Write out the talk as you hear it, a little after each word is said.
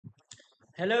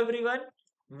Hello everyone,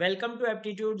 welcome to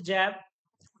Aptitude Jab.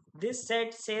 This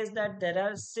set says that there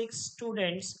are six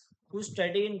students who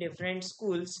study in different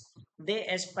schools. They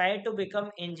aspire to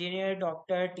become engineer,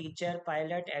 doctor, teacher,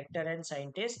 pilot, actor, and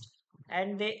scientist,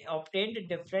 and they obtained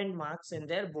different marks in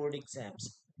their board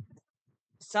exams.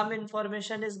 Some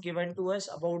information is given to us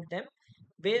about them.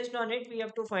 Based on it, we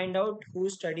have to find out who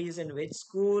studies in which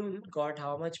school, got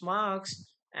how much marks,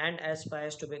 and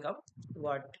aspires to become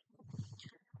what.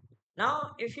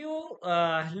 Now, if you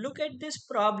look at this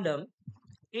problem,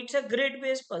 it's a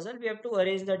grid-based puzzle. We have to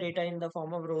arrange the data in the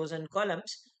form of rows and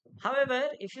columns. However,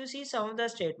 if you see some of the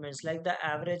statements like the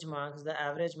average marks, the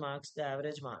average marks, the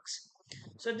average marks.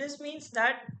 So this means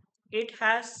that it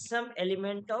has some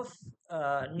element of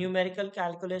numerical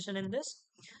calculation in this.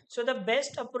 So the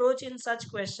best approach in such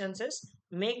questions is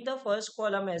make the first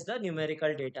column as the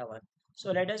numerical data one.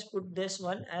 So let us put this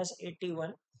one as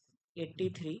 81,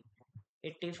 83,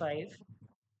 85,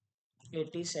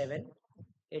 87,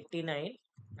 89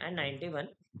 and 91,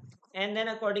 and then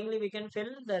accordingly we can fill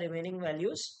the remaining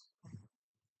values.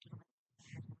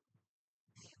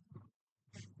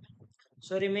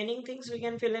 So remaining things we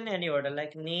can fill in any order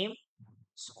like name,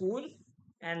 school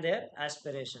and their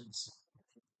aspirations.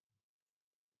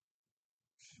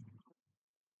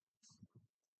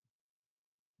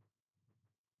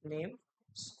 Name,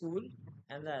 school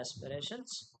and the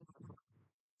aspirations.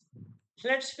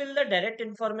 Let's fill the direct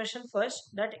information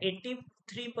first, that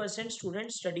 83%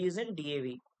 student studies in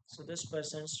DAV. So this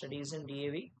person studies in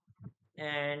DAV,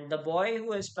 and the boy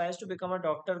who aspires to become a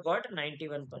doctor got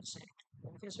 91%.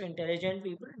 Okay, so intelligent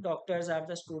people, doctors are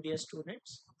the studious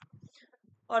students.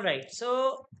 All right,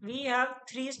 so we have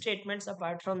three statements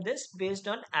apart from this based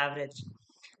on average.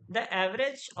 The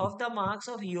average of the marks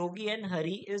of Yogi and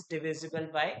Hari is divisible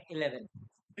by 11.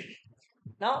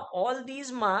 Now, all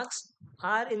these marks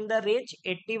are in the range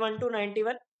 81 to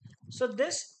 91. So,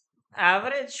 this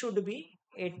average should be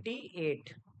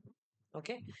 88.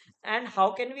 Okay, and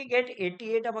how can we get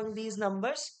 88 among these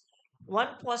numbers? One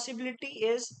possibility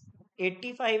is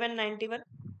 85 and 91,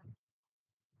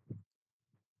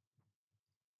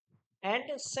 and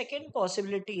second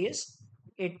possibility is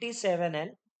 87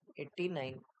 and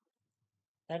 89.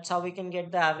 That's how we can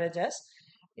get the average as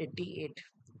 88.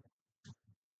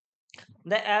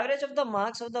 The average of the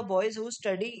marks of the boys who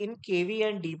study in KV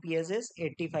and DPS is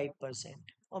 85%.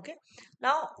 Okay.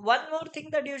 Now, one more thing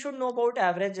that you should know about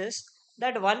average is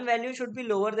that one value should be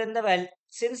lower than the value.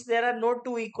 Since there are no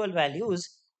two equal values,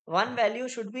 one value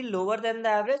should be lower than the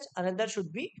average, another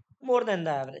should be more than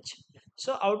the average.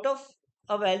 So, out of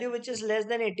a value which is less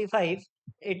than 85,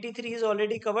 83 is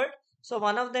already covered. So,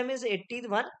 one of them is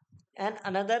 81 and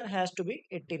another has to be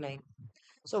 89.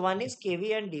 So one is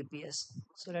KV and DPS.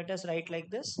 So let us write like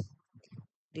this,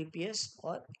 DPS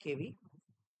or KV.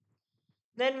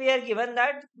 Then we are given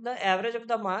that the average of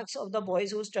the marks of the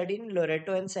boys who study in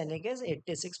Loreto and Seneca is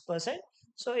 86%.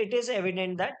 So it is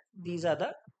evident that these are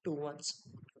the two ones,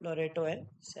 Loreto and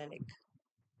Seneca.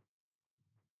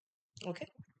 Okay.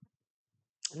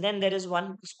 And then there is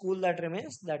one school that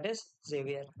remains, that is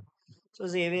Xavier. So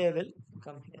Xavier will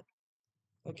come here.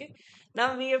 Okay.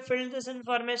 Now we have filled this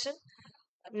information.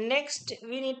 Next,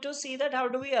 we need to see that how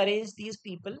do we arrange these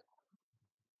people.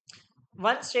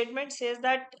 One statement says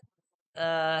that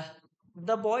uh,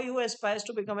 the boy who aspires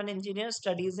to become an engineer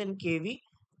studies in KV.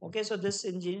 Okay, so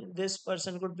this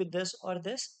person could be this or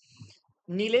this.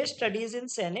 Nilesh studies in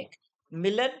Scenic.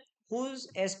 Milan, who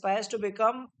aspires to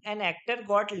become an actor,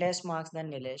 got less marks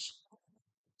than Nilesh.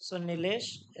 So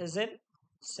Nilesh is in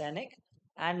Scenic,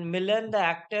 and Milan, the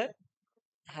actor,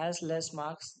 has less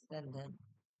marks than them.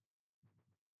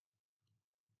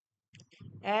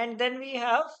 And then we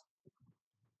have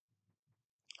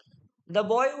the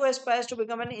boy who aspires to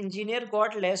become an engineer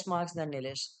got less marks than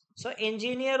Nilesh. So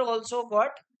engineer also got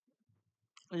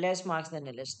less marks than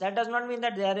Nilesh. That does not mean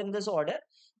that they are in this order,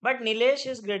 but Nilesh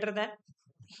is greater than.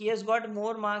 He has got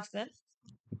more marks than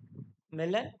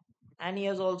Milan, and he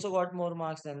has also got more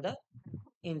marks than the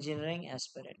engineering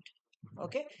aspirant.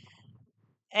 Okay,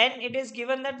 and it is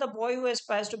given that the boy who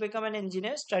aspires to become an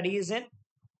engineer studies in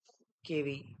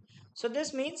KV. So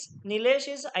this means Nilesh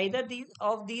is either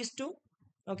of these two.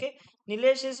 Okay,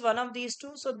 Nilesh is one of these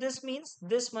two. So this means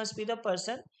this must be the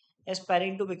person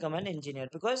aspiring to become an engineer,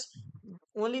 because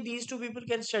only these two people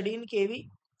can study in KV,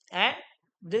 and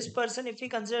this person, if we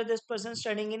consider this person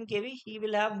studying in KV, he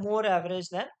will have more average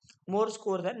than, more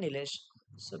score than Nilesh.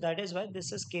 So that is why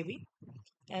this is KV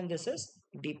and this is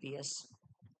DPS,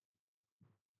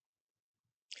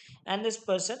 and this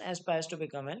person aspires to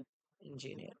become an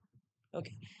engineer.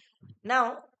 Okay,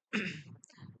 now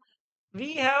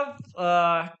We have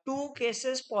two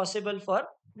cases possible for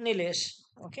Nilesh.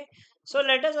 Okay, so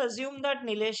let us assume that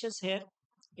Nilesh is here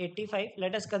 85.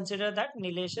 Let us consider that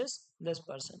Nilesh is this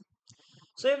person.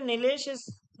 So if Nilesh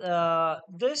is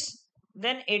this,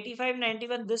 then 85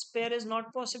 91, this pair is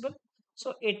not possible.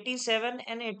 So 87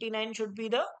 and 89 should be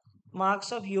the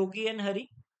marks of Yogi and Hari.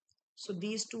 So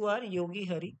these two are Yogi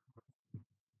Hari.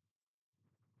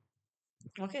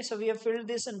 Okay, so we have filled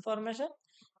this information,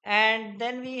 and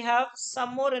then we have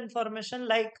some more information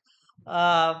like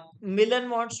Milan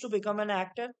wants to become an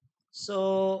actor.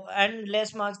 So and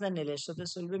less marks than Nilesh. So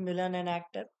this will be Milan an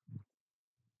actor.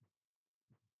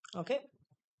 Okay.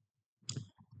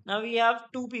 Now we have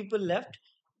two people left,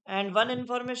 and one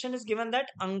information is given that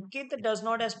Ankit does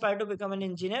not aspire to become an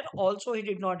engineer. Also, he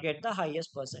did not get the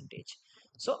highest percentage.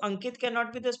 So Ankit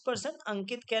cannot be this person.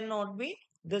 Ankit cannot be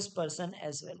this person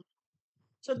as well.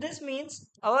 So this means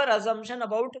our assumption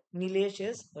about Nilesh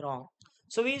is wrong.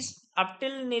 So up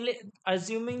till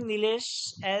assuming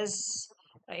Nilesh as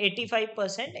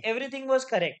 85%, everything was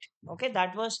correct. Okay,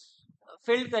 that was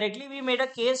filled correctly. We made a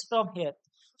case from here.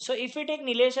 So if we take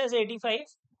Nilesh as 85,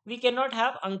 we cannot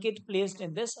have Ankit placed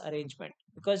in this arrangement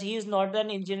because he is not an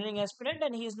engineering aspirant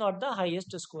and he is not the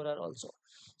highest scorer also.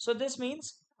 So this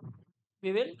means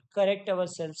we will correct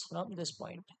ourselves from this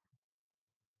point.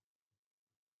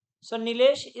 So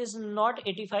Nilesh is not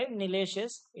 85, Nilesh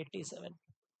is 87.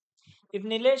 If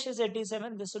Nilesh is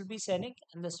 87, this will be Scenic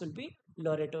and this will be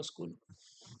Loreto School.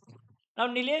 Now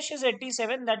Nilesh is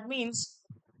 87, that means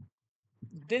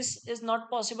this is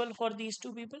not possible for these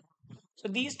two people. So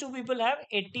these two people have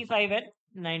 85 and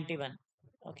 91.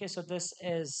 Okay, so this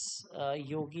is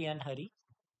Yogi and Hari.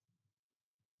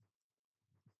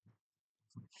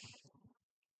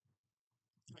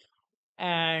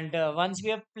 And once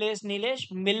we have placed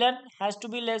Nilesh, Milan has to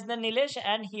be less than Nilesh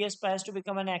and he aspires to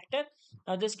become an actor.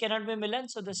 Now this cannot be Milan,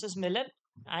 so this is Milan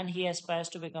and he aspires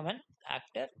to become an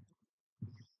actor.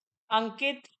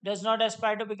 Ankit does not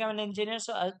aspire to become an engineer,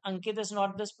 so Ankit is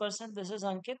not this person. This is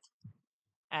Ankit,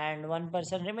 and one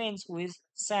person remains who is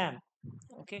Sam.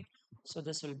 Okay, so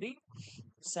this will be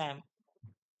Sam.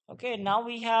 Okay, now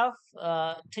we have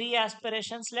three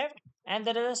aspirations left, and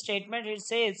there is a statement. It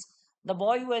says the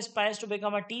boy who aspires to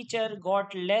become a teacher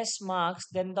got less marks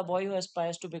than the boy who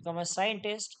aspires to become a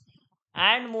scientist,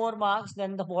 and more marks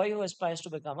than the boy who aspires to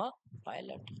become a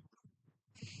pilot.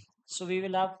 So we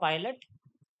will have pilot,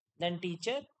 then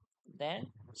teacher, then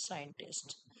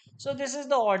scientist. So this is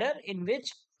the order in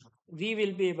which we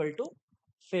will be able to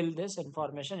fill this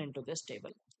information into this table.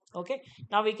 Okay,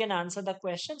 now we can answer the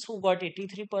questions. Who got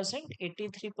 83%?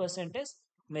 83% is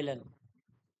Milan.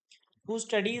 Who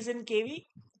studies in KV?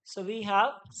 So we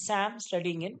have Sam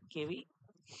studying in KV.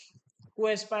 Who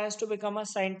aspires to become a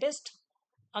scientist?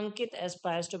 Ankit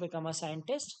aspires to become a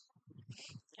scientist.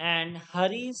 And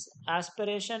Hari's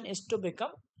aspiration is to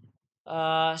become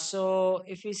so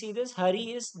if we see this,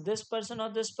 Hari is this person or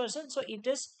this person. So it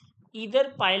is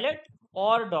either pilot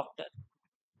or doctor.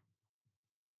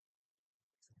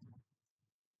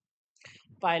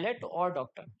 Pilot or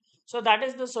doctor. So that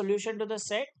is the solution to the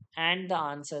set and the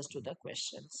answers to the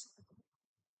questions.